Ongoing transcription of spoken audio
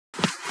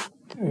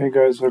Hey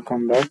guys,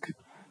 welcome back.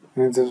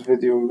 In this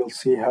video we will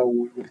see how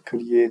we will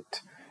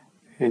create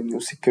a new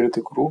security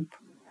group.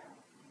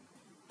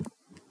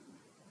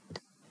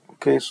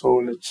 Okay, so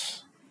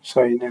let's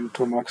sign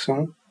into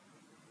Maximo.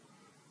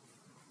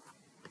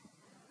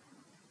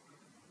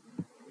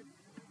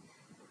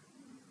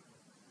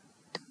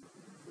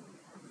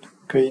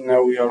 Okay,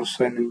 now we are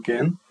signing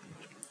in.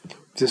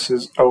 This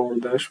is our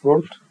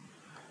dashboard.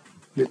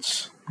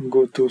 Let's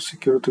go to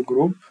security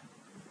group.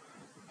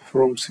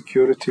 From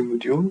security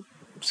module,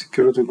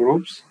 security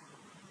groups.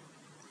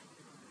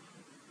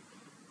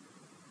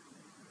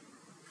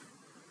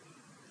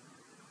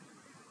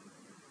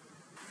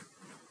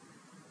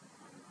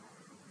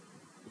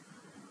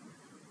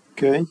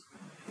 Okay,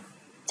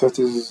 that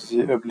is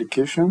the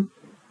application.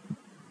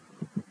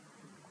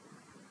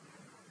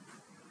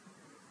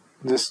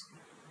 This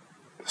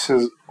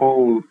is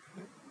all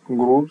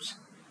groups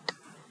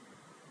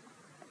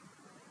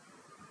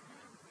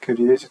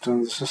created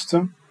on the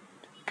system.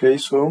 Okay,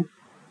 so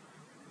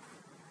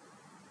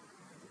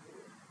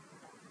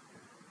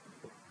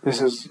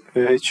this is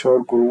a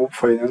HR group,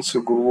 finance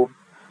group,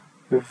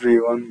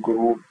 everyone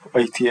group,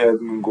 IT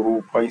admin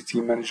group, IT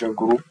manager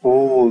group.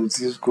 All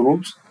these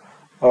groups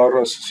are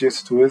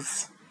associated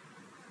with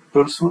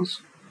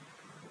persons.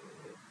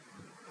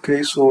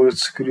 Okay, so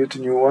let's create a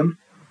new one.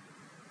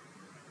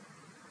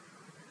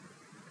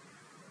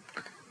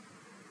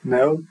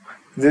 Now,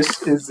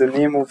 this is the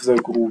name of the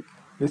group.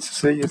 Let's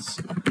say it's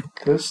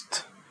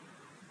test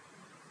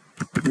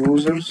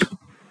users.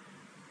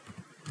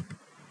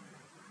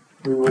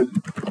 We will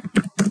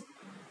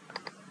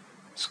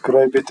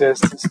describe it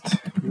as test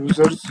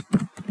users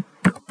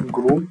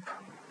group.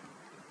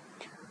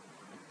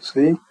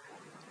 See,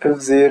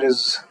 if there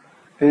is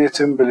any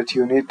template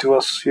you need to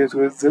associate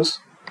with this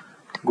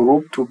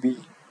group to be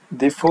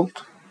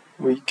default,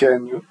 we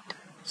can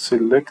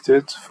select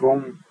it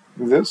from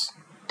this.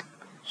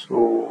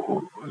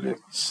 So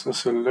let's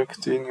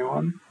select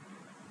anyone.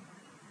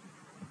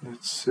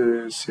 Let's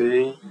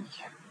say,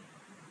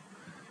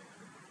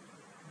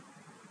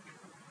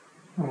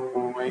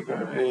 oh my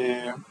god,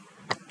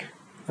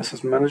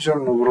 asset manager,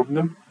 no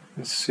problem.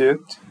 Let's see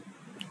it.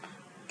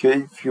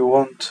 Okay, if you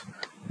want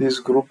this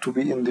group to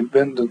be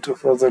independent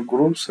of other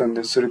groups and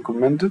it's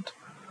recommended,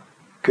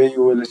 okay,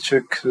 you will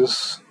check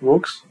this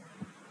box.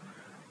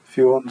 If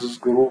you want this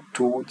group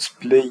to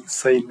display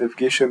side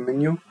navigation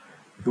menu,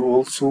 you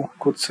also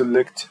could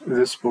select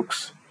this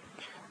box.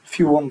 If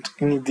you want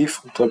any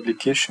default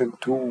application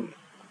to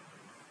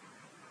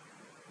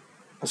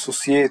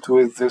associate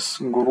with this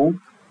group,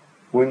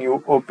 when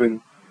you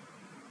open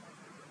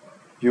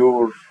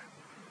your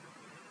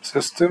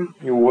system,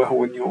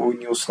 when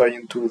you sign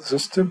into the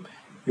system,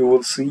 you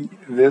will see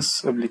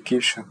this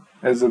application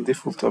as a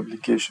default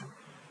application.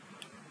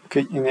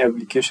 Okay, any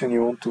application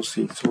you want to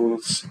see. So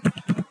let's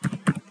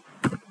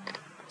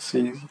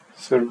see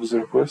service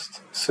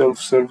request,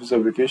 self-service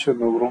application,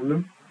 no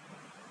problem.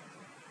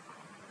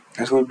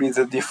 It will be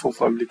the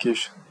default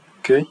application.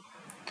 Okay,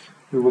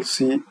 we will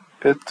see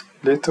it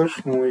later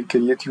when we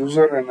create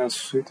user and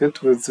associate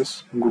it with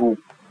this group.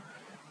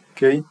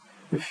 Okay,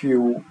 if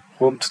you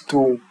want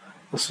to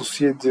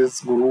associate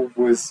this group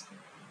with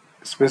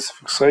a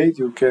specific site,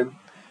 you can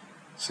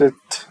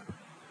set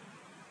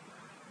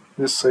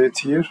this site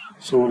here.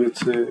 So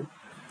let's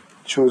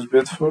choose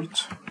Bedford.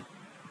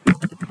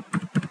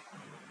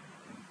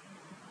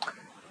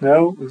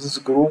 Now this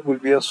group will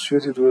be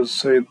associated with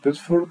site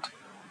Bedford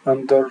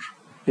under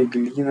a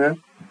Glina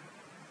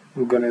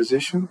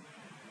organization.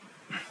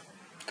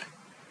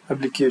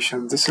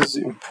 Application, this is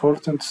the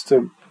important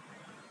step.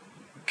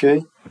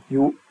 Okay,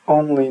 you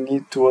only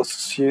need to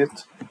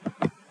associate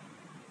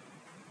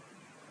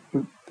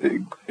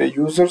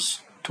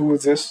users to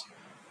this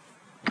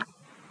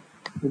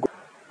group.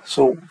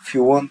 So if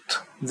you want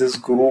this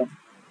group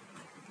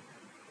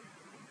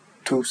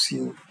to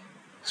see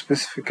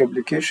specific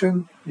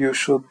application, you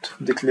should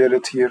declare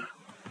it here.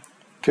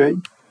 Okay,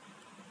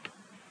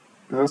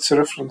 that's a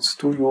reference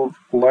to your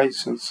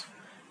license.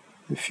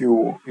 If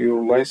your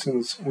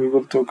license, we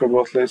will talk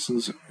about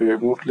license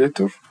more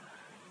later.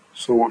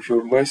 So if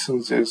your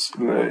license is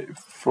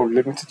for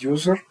limited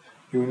user,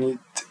 you need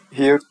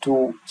here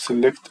to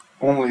select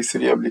only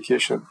 3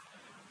 applications,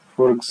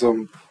 for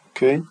example.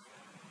 Okay,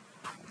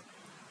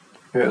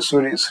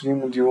 sorry, 3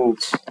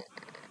 modules.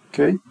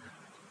 Okay,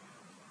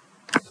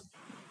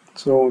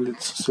 so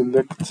let's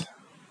select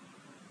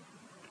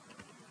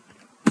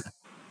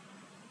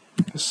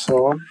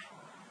SR.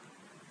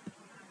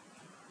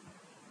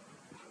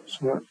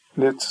 So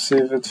let's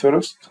save it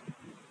first.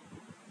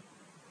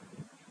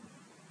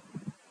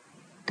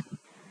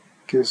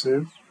 Okay,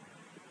 save.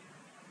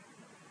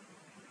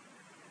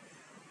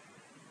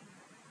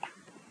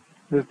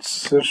 Let's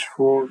search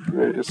for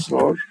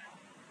SR.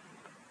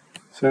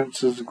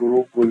 Since this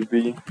group will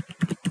be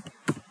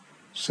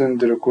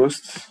send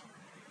requests,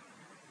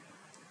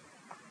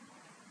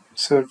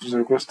 service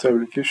request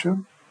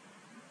application.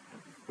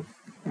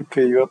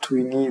 Okay, what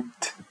we need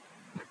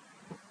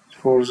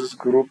for this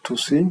group to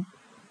see: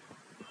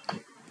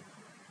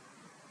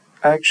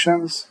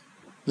 actions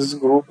this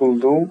group will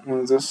do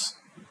in this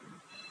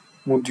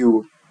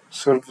module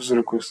service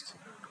request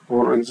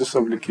or in this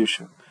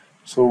application.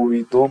 So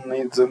we don't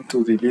need them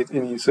to delete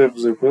any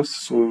service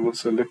request, so we will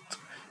select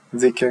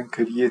they can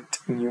create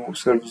new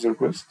service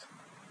request,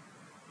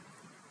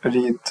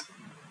 read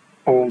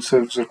all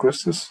service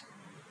requests,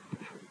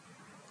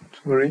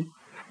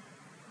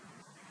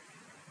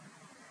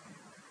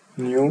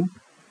 new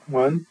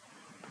one,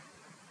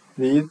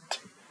 read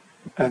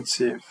and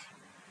save.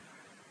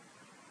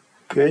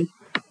 Okay.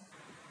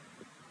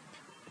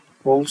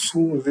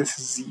 Also, this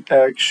is the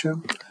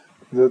action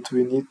that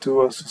we need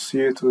to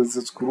associate with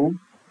this group.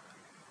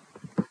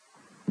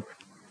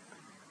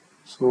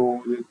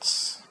 So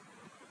let's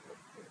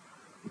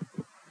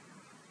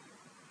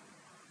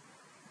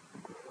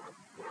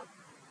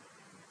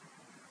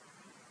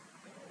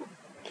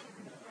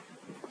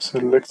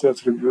select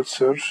attribute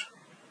search.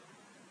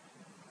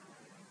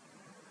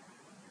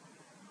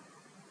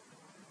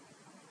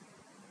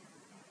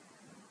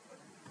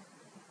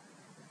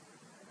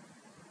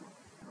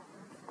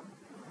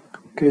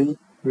 Okay,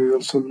 we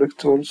will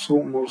select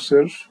also more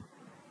search,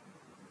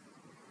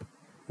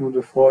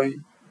 modify,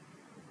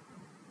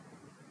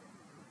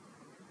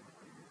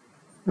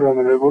 run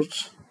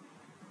reports.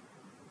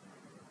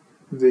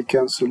 They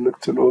can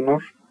select the owner.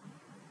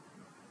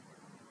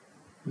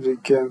 They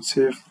can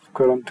save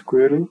current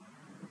query.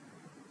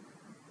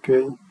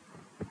 Okay,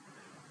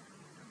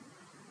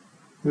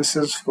 this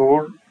is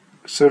for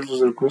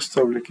service request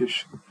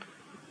application.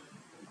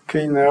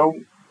 Okay, now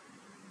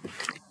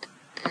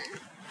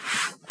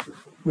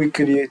we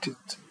created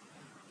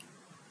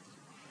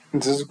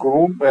this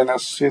group and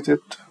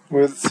associated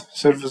with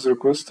service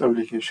request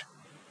application.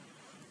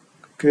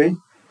 Okay,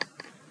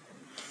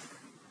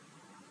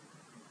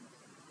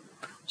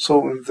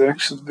 so in the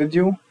next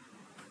video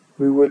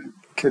we will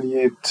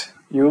create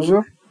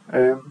user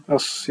and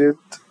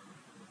associate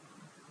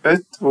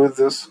it with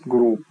this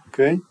group.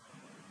 Okay,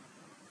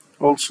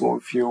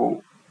 also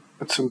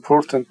it's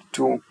important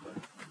to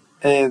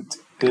add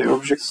the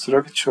object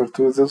structure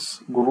to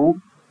this group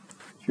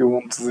if you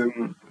want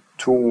them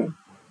to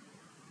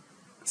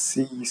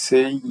see,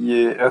 say,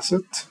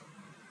 asset,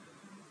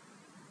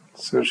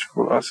 search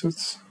for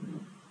assets.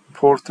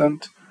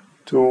 Important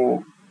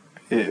to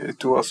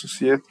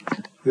associate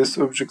this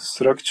object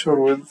structure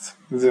with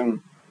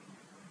them.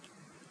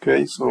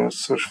 Okay, so let's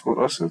search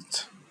for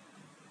assets.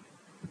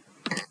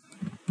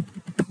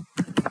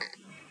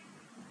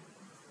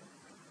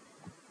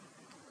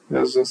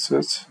 Yes,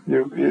 that's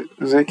it.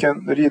 They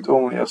can read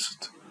only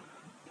asset.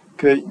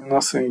 Okay,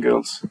 nothing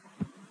else.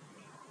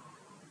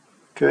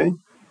 Okay,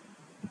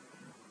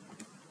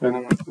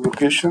 and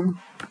location,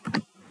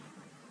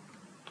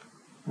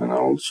 and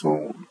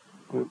also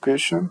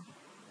location.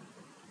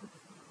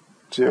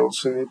 They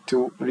also need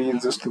to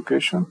read this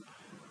location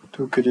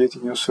to create a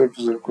new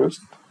service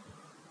request.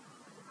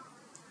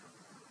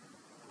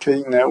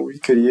 Okay, now we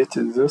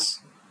created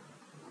this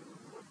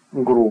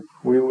group.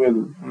 We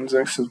will, in the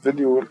next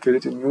video, will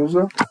create a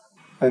user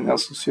and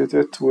associate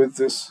it with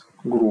this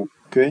group.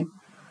 Okay,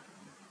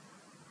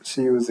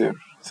 see you there.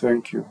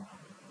 Thank you.